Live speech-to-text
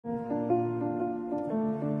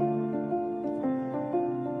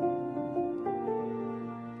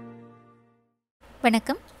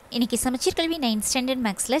வணக்கம். இன்னைக்கு சமச்சீர் கல்வி 9th ஸ்டாண்டர்ட்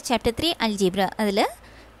மேக்ஸில் சாப்டர் 3 அல்ஜீப்ரா அதில்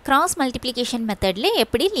கிராஸ் மல்டிப்ளிகேஷன் மெத்தடில்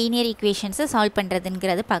எப்படி லீனியர் ஈக்குவேஷன்ஸை சால்வ்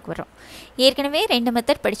பண்ணுறதுங்கிறத பார்க்க வரோம். ஏற்கனவே 2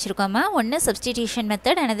 மெத்தட் படிச்சிருக்கோமா. ஒன்று substitution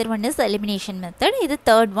method, another one is elimination method. இது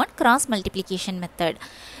third one cross multiplication method.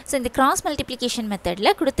 So இந்த கிராஸ் மல்டிப்ளிகேஷன்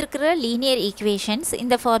மெத்தடில் கொடுத்துருக்கிற லீனியர் ஈக்குவேஷன்ஸ்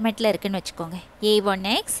இந்த ஃபார்மேட்டில் இருக்குதுன்னு வச்சுக்கோங்க.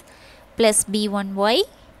 a1x plus b1y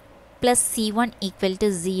plus c1 equal to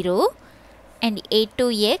 0 and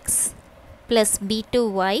a2x plus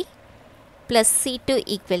b2y plus c2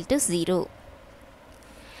 equal to 0.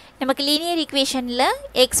 நமக்கு linear ஈக்குவேஷனில்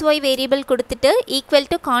xy வேரியபிள் கொடுத்துட்டு ஈக்குவல்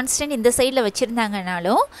டு கான்ஸ்டன்ட் இந்த சைடில்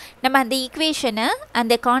வச்சுருந்தாங்கனாலும் நம்ம அந்த ஈக்குவேஷனை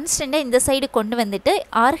அந்த கான்ஸ்டண்ட்டை இந்த சைடு கொண்டு வந்துட்டு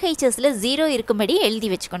ஆர்ஹெச்எஸில் 0 இருக்கும்படி எழுதி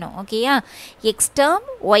வச்சுக்கணும். ஓகேயா? X term,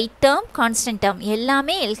 Y term, constant term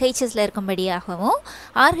எல்லாமே எல்ஹெச்எஸில் இருக்கும்படியாகவும்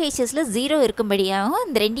ஆர்ஹெச்எஸில் 0 இருக்கும்படியாகவும்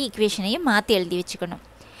இந்த 2 ஈக்குவேஷனையும் மாற்றி எழுதி வச்சுக்கணும்.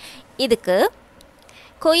 இதுக்கு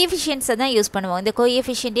கோஎஃபிஷியன்ஸை தான் யூஸ் பண்ணுவோம். இந்த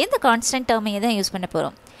கோஎஃபிஷியன்ட்டே இந்த கான்ஸ்டன்ட் டேர்மையை தான் யூஸ் பண்ண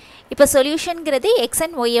போகிறோம். இப்போ சொல்யூஷனுங்கிறது எக்ஸ்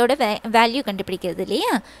அண்ட் ஒய்யோட வேல்யூ கண்டுபிடிக்கிறது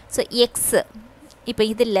இல்லையா? ஸோ எக்ஸ் இப்போ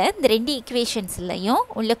இதில் இந்த 2 ஈக்குவேஷன்ஸ்லையும்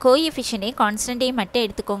உள்ள கோஎஃபிஷியன்ட்டையும் கான்ஸ்டன்ட்டையும் மட்டும்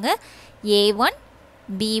எடுத்துக்கோங்க. a1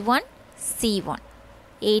 b1 c1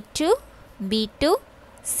 a2 b2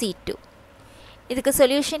 c2. இதுக்கு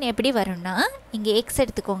சொல்யூஷன் எப்படி வரும்னா, இங்கே எக்ஸ்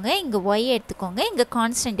எடுத்துக்கோங்க, இங்கே ஒய் எடுத்துக்கோங்க, இங்கே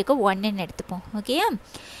கான்ஸ்டன்ட்டுக்கு 1ன்னு எடுத்துப்போம். ஓகேயா?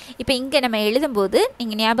 இப்போ இங்கே நம்ம எழுதும்போது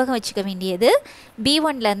நீங்கள் ஞாபகம் வச்சுக்க வேண்டியது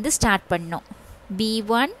b1லேருந்து ஸ்டார்ட் பண்ணோம்.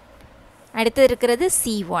 b1 அடுத்து இருக்கிறது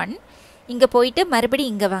c1. இங்கே போயிட்டு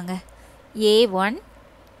மறுபடியும் இங்கே வாங்க a1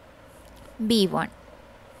 b1.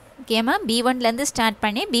 ஓகேம்மா? b1லேருந்து ஸ்டார்ட்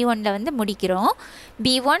பண்ணி b1ல் வந்து முடிக்கிறோம்.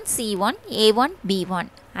 b1 c1 a1 b1.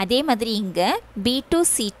 அதே மாதிரி இங்கே b2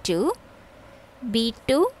 c2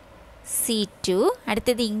 b2 c2.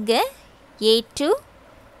 அடுத்தது இங்கே a2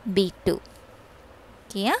 b2.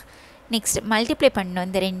 ஓகேயா? நெக்ஸ்ட் மல்டிப்ளை பண்ணணும்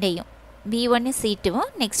இந்த ரெண்டையும், b1 c2.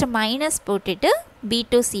 நெக்ஸ்ட் மைனஸ் போட்டுட்டு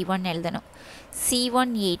b2 c1 எழுதணும். c1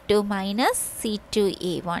 a2 minus c2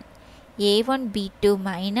 a1 a1 b2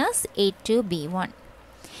 minus a2 b1.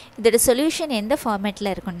 இதோட சொல்யூஷன் எந்த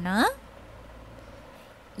ஃபார்மேட்டில் இருக்குன்னா,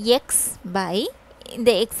 எக்ஸ் பை இந்த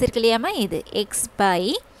எக்ஸ் இருக்கு இல்லையாமா, இது எக்ஸ் பை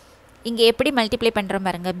இங்கே எப்படி மல்டிப்ளை பண்ணுறோம்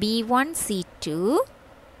பாருங்கள், b1 c2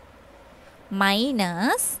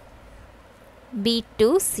 minus b2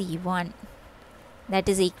 c1 that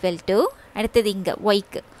is equal to, அடுத்தது இங்கே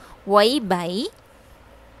ஒய்க்கு y by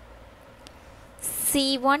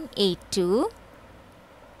c1 a2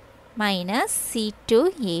 minus c2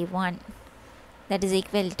 a1 that is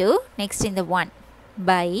equal to, next in the 1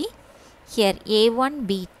 by here a1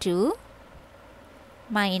 b2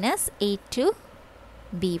 minus a2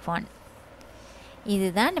 b1.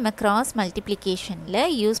 இதுதான் நம்ம cross மல்டிப்ளிகேஷனில்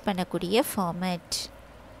use பண்ணக்கூடிய format.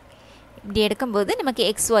 இப்படி எடுக்கும்போது நமக்கு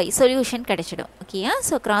XY solution கிடச்சிடும். ஓகேயா?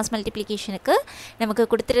 ஸோ கிராஸ் மல்டிப்ளிகேஷனுக்கு நமக்கு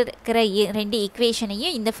கொடுத்துருக்கிற 2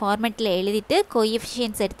 ஈக்குவேஷனையும் இந்த ஃபார்மேட்டில் எழுதிட்டு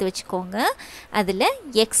கோஎஃபிஷியன்ஸ் எடுத்து வச்சுக்கோங்க. அதில்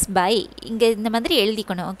எக்ஸ் பை இங்கே இந்த மாதிரி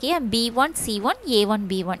எழுதிக்கணும். ஓகேயா? b1 c1 a1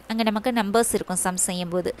 b1. அங்கே நமக்கு நம்பர்ஸ் இருக்கும் சம்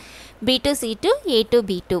செய்யும்போது. b2 c2 a2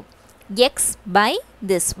 b2. X by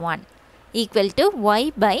this one equal to y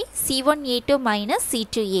by c1 a2 minus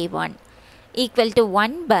c2 a1 equal to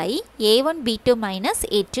 1 by a1 b2 minus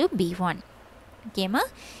a2 b1. ஓகேம்மா?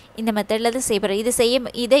 இந்த மெத்தடில் தான் செய்யப்படுறோம்.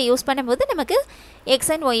 இதை use பண்ணும்போது நமக்கு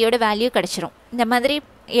எக்ஸ் அண்ட் ஒய்யோட வேல்யூ கிடச்சிரும். இந்த மாதிரி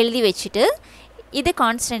எழுதி வச்சுட்டு இது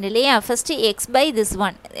கான்ஸ்டன்ட் இல்லையா, first X by this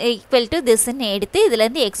one equal to திஸ்ன்னு எடுத்து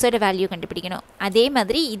இதுலேருந்து எக்ஸோட வேல்யூ கண்டுபிடிக்கணும். அதே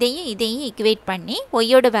மாதிரி இதையும் ஈக்குவேட் பண்ணி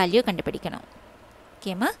ஒய்யோட வேல்யூ கண்டுபிடிக்கணும்.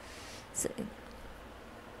 ஓகேம்மா?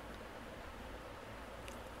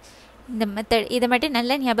 இந்த மெத்தட் இதை மட்டும்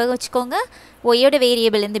நல்லா ஞாபகம் வச்சுக்கோங்க. ஒய்யோட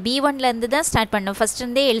வேரியபிள் இந்த b1லேருந்து தான் ஸ்டார்ட் பண்ணணும்.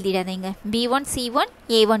 ஃபஸ்ட்லேருந்தே எழுதிடாதீங்க. b1 c1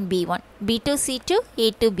 a1 b1 b2 c2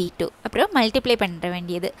 a2 b2. அப்புறம் மல்டிப்ளை பண்ண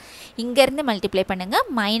வேண்டியது இங்கேருந்து மல்டிப்ளை பண்ணுங்கள்,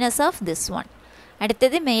 மைனஸ் ஆஃப் திஸ் ஒன்.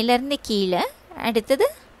 அடுத்தது மேலேருந்து கீழே, அடுத்தது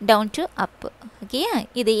டவுன் டு அப்பு. ஓகேயா?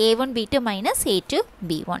 இது a1 b2 minus a2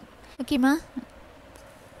 b1. ஓகேம்மா?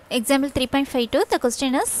 Example 3.52, the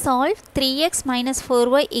question is solve 3x minus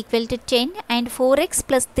 4y equal to 10 and 4x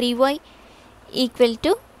plus 3y equal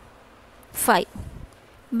to 5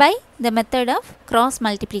 by the method of cross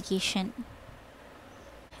multiplication.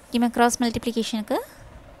 Give me cross multiplication ku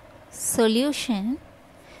solution.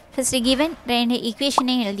 First given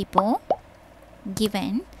equation எழுதிப்போம்.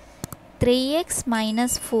 Given 3x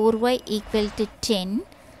minus 4y equal to 10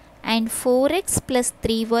 and 4x plus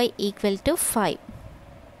 3y equal to 5.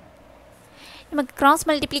 நமக்கு cross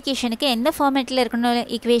மல்டிப்ளிகேஷனுக்கு எந்த ஃபார்மேட்டில் இருக்கணும்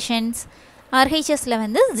equations? RHSல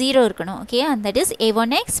வந்து 0 இருக்கணும். Okay, and that is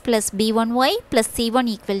a1x plus b1y plus c1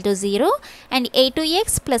 equal to 0 and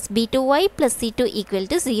a2x plus b2y plus c2 equal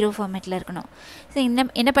to 0 ஃபார்மேட்டில் இருக்கணும். So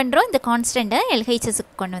என்ன பண்ணுறோம், இந்த கான்ஸ்டண்ட்டை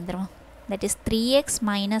LHSக்கு கொண்டு வந்துடுவோம். that is 3x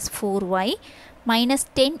minus 4y minus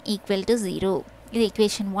 10 equal to 0. இது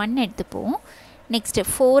equation 1 எடுத்துப்போம். next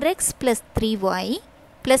 4x plus 3y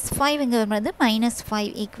plus 5 இங்கே வரும்போது minus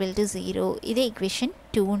 5 equal to 0. இது equation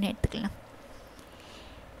 2ன்னு எடுத்துக்கலாம்.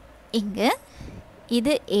 இங்கே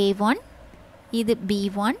இது a1, இது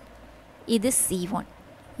b1, இது c1,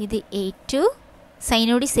 இது a2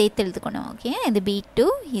 சைனோடி சேர்த்து எழுதுக்கணும். ஓகே, இது b2,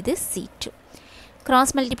 இது c2.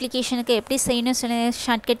 கிராஸ் மல்டிப்ளிகேஷனுக்கு எப்படி செய்யணும் சொன்ன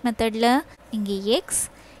ஷார்ட்கட் மெத்தடில் இங்கே x,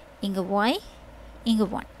 இங்கே y, இங்கே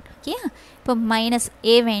 1. ஓகே, இப்போ மைனஸ்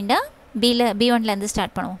a வேண்டாம், b1லேருந்து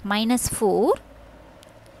ஸ்டார்ட் பண்ணுவோம். -4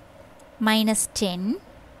 -10,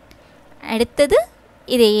 அடுத்தது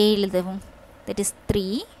இதை a எழுதுவோம். தட் இஸ்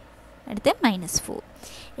 3, அடுத்து -4.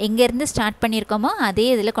 எங்கேருந்து ஸ்டார்ட் பண்ணியிருக்கோமோ அதே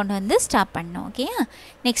இதில் கொண்டு வந்து ஸ்டார்ட் பண்ணோம். ஓகே,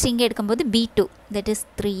 நெக்ஸ்ட் இங்கே எடுக்கும்போது b2, that is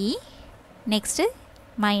 3, next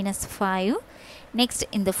 -5, next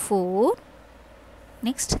இந்த 4,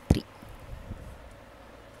 நெக்ஸ்ட் 3.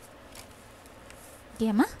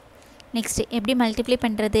 ஓகேம்மா, நெக்ஸ்ட் எப்படி மல்டிப்ளை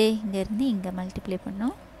பண்ணுறது, இங்கேருந்து இங்கே மல்டிப்ளை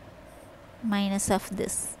பண்ணோம். மைனஸ் ஆஃப்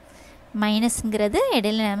திஸ், மைனஸ்ங்கிறது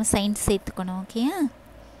இடையில நம்ம சைன்ஸ் சேர்த்துக்கணும். ஓகே,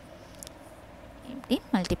 இப்படி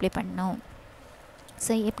மல்டிப்ளை பண்ணோம்.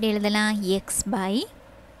 ஸோ எப்படி எழுதலாம், எக்ஸ் பை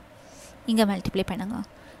இங்கே மல்டிப்ளை பண்ணுங்க.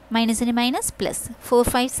 Minus into minus plus, 4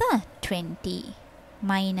 5s 20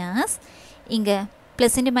 minus இங்கே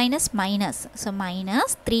plus into minus minus, so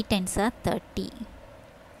minus 3 10s 30.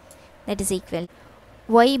 That is equal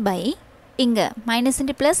Y by இங்கே minus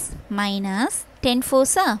into plus minus 10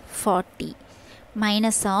 4s 40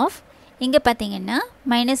 minus of இங்கே பார்த்தீங்கன்னா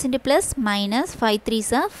minus into plus minus 5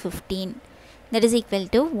 3s 15. That is equal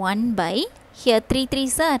to 1 by, here 3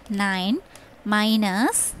 3s 9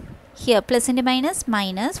 minus, here plus into minus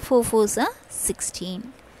minus 4 4s 16.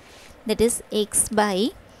 That is x by,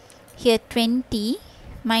 here 20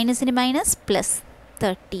 minus into minus plus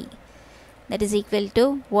 30. That is equal to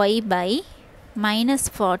y by minus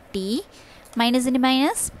 40 minus into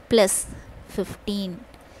minus plus 15.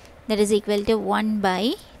 That is equal to 1 by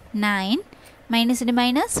 9 minus into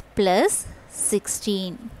minus plus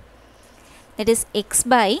 16. That is x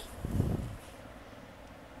by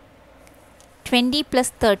 20 plus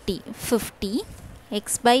 30, 50,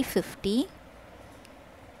 x by 50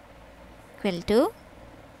 equal to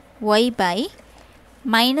y by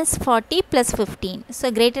minus 40 plus 15.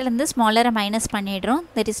 So greater than the smaller minus பண்ணிடுறோம்.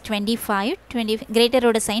 That is 25, 20 greater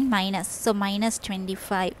ஓட sign minus, so minus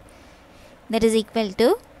 25. That is equal to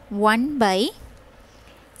 1 by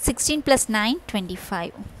 16 plus 9,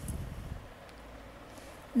 25.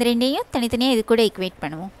 இந்த ரெண்டையும் தனித்தனியாக இது கூட equate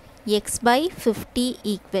பண்ணுவோம். X by 50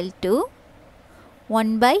 equal to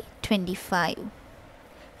 1 by 25.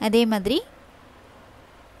 அதே மாதிரி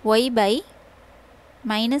Y by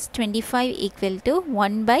minus 25 equal to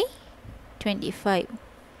 1 by 25.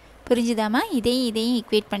 புரிஞ்சுதாம்மா, இதையும்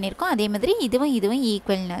ஈக்குவேட் பண்ணியிருக்கோம். அதே மாதிரி இதுவும்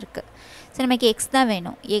ஈக்குவல்னு இருக்குது. ஸோ நமக்கு எக்ஸ் தான்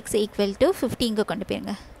வேணும். எக்ஸ் ஈக்குவல் டு 50 இங்கே கொண்டு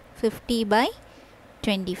போயிருங்க, 50 by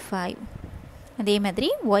 25. அதே மாதிரி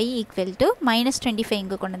y ஈக்குவல் டு மைனஸ் 25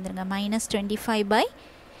 இங்கே கொண்டு வந்துருங்க, minus 25 by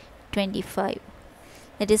 25.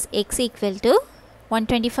 That is X equal to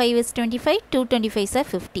 125 is 25, 225s are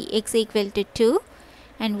 50. X equal to 2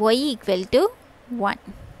 and y equal to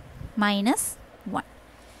 1 minus 1.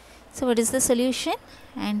 So what is the solution?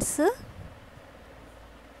 Answer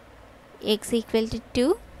x equal to 2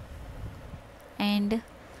 and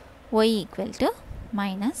y equal to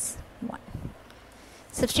minus 1.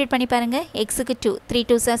 Substitute பண்ணி பாருங்க. x க்கு 2, 3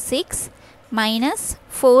 2s are 6 minus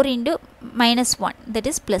 4 into minus 1, that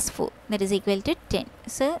is plus 4, that is equal to 10.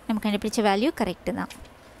 So நம்ம கண்டுபிடிச்ச value correct தான்.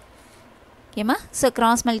 ஓகேம்மா, so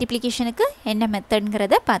cross மல்டிப்ளிகேஷனுக்கு என்ன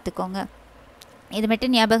மெத்தட்ங்கிறத பார்த்துக்கோங்க. இது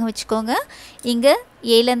மட்டும் ஞாபகம் வச்சுக்கோங்க. இங்கே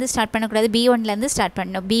ஏலேருந்து ஸ்டார்ட் பண்ணக்கூடாது, B1லேருந்து ஸ்டார்ட்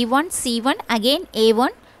பண்ணணும். B1 C1 again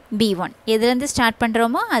A1 B1 எதுலேருந்து ஸ்டார்ட்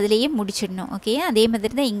பண்ணுறோமோ அதுலேயே முடிச்சிடணும். ஓகே, அதே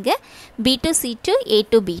மாதிரி தான் இங்கே B2 C2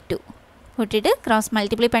 A2 B2 விட்டுட்டு கிராஸ்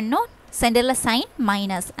மல்டிப்ளை பண்ணணும். சென்டரில் சைன்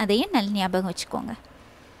மைனஸ், அதையும் நல்ல ஞாபகம் வச்சுக்கோங்க.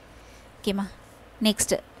 ஓகேம்மா,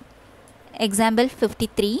 next example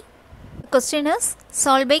 53. Question is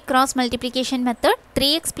solve by cross multiplication method.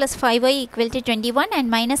 3x plus 5y equal to 21 and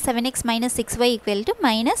minus 7x minus 6y equal to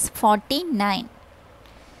minus 49.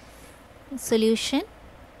 Solution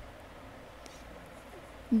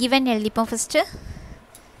given எழுதிப்போம். first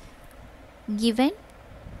given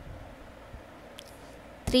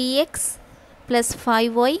 3x plus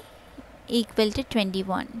 5y equal to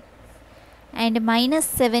 21 and minus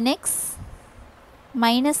 7x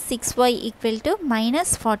minus 6y equal to minus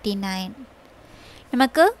 49.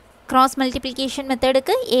 நமக்கு cross multiplication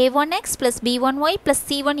methodக்கு a1x plus b1y plus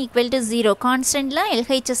c1 equal to 0 கான்ஸ்டன்ட்லாம்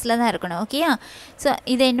LHSல தான் இருக்கணும் ஓகேயா so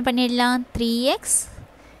இதை என்ன பண்ணிடலாம் 3x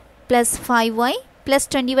plus 5y plus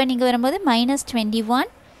 21 இங்கே வரும்போது minus 21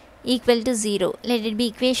 equal to 0 let it be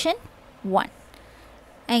equation 1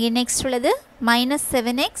 again next உள்ளது minus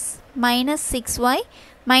 7x minus 6y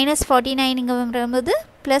minus 49 இங்கே வரும்போது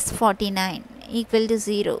plus 49 equal to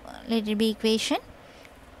 0 let it be equation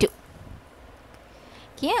 2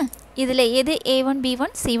 okay இதில் எது a1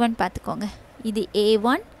 b1 c1 பார்த்துக்கோங்க இது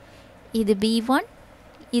a1 இது b1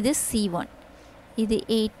 இது c1 இது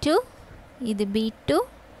a2 இது b2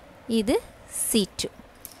 இது c2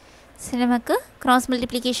 ஸோ நமக்கு cross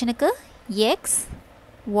multiplicationக்கு x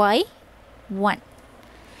y 1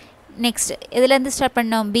 நெக்ஸ்ட் எதுலேருந்து ஸ்டார்ட்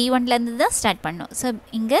பண்ணோம் b1லேருந்து தான் ஸ்டார்ட் பண்ணோம் ஸோ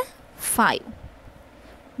இங்கே 5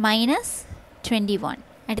 மைனஸ் 21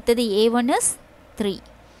 அடுத்தது a1 is 3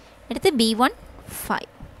 அடுத்து b1 5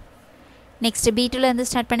 நெக்ஸ்ட் b2லேருந்து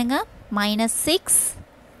ஸ்டார்ட் பண்ணுங்கள் minus 6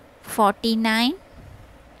 49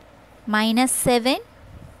 minus 7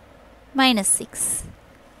 minus 6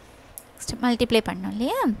 next multiply பண்ணோம்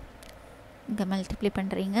இல்லையா இங்கே மல்டிப்ளை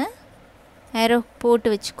பண்ணுறீங்க ஏரோ போட்டு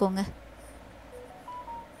வச்சுக்கோங்க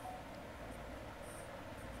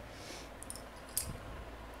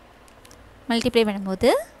multiply பண்ணும்போது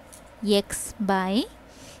x by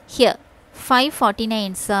here 5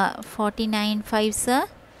 49s are 49 5s are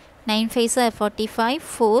 9 5s are 45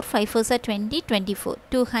 4 5 4s are 20 24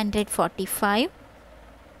 245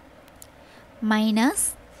 minus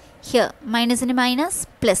here minus into minus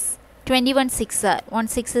plus 21 6 are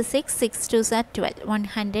 1 6 is 6 6 2s are 12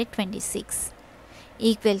 126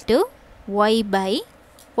 equal to y by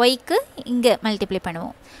y க்கு இங்கே multiply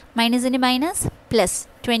பண்ணுவோம் minus into minus plus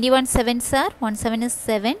 21 7s are 1 7 is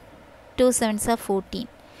 7 2 7s are 14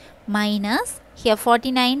 minus here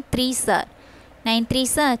 49 3s are 9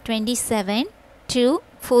 3s are 27 2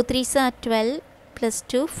 4 3s are 12 plus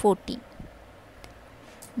 2 14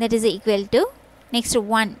 that is equal to next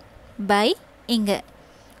 1 by இங்கே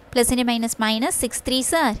plus into minus minus 6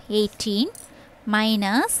 3s are 18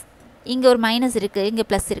 minus இங்கே ஒரு minus இருக்குது இங்கே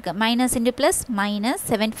plus இருக்குது minus into plus minus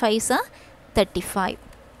 7 5s are 35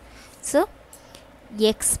 so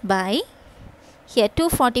x by here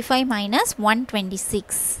 245 minus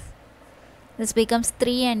 126 this becomes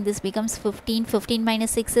 3 and this becomes 15 15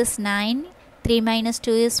 minus 6 is 9 3 minus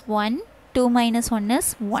 2 is 1 2 minus 1 is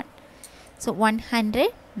 1 so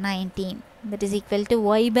 119 that is equal to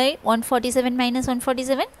y by 147 minus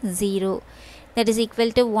 147 0 that is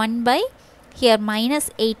equal to 1 by here minus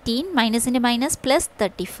 18 minus into minus plus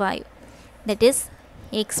 35 that is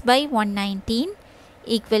x by 119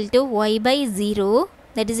 equal to y by 0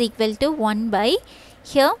 that is equal to 1 by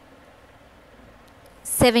here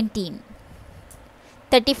 17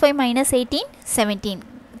 35 minus 18 17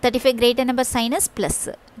 35 greater number sign is plus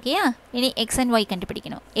okay ini x and y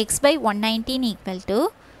கண்டுபிடிக்கணும் x by 119 equal to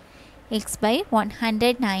x by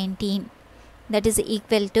 119 that is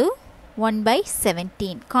equal to 1 by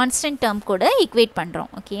 17 constant term கூட equate பண்ணுறோம்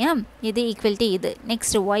okay இது equal to இது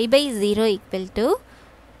next y by 0 equal to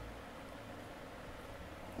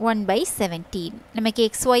 1 by 17 நமக்கு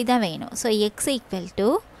xy தான் வேணும் so x equal to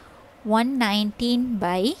 119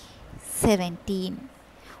 by 17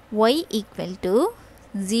 y equal to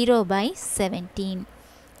 0 by 17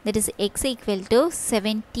 that is x equal to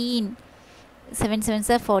 17 7 7s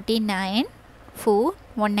are 49 4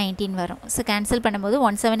 119 வரும் so cancel பண்ணும்போது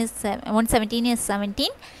 117 is 17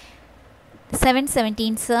 7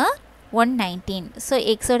 17s are 119 so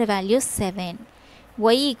எக்ஸோட value 7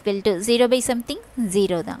 y equal to 0 by something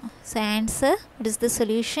 0 தான் so answer what is the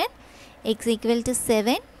solution x equal to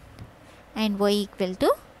 7 and y equal to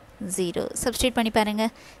 0 substitute பண்ணி பாருங்க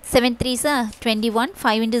 7 3s are 21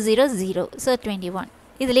 5 into 0 0 so 21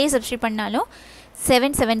 இதிலே substitute பண்ணாலும்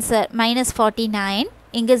 7 7s are minus 49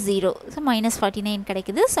 இங்கே 0 so minus 49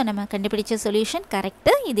 கிடைக்குது so நம்ம கண்டுபிடிச்ச solution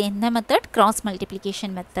correct இது எந்த method cross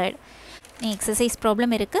multiplication method exercise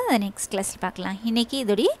problem இருக்குது அதை நெக்ஸ்ட் கிளாஸில் பார்க்கலாம் இன்றைக்கி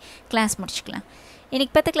இதோடைய கிளாஸ் முடிச்சுக்கலாம்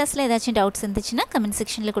இன்றைக்கி 10 கிளாஸில் ஏதாச்சும் டவுட்ஸ் இருந்துச்சுன்னா கமெண்ட்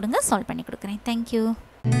செக்ஷனில் கொடுங்க சால்வ் பண்ணி கொடுக்குறேன் தேங்க்யூ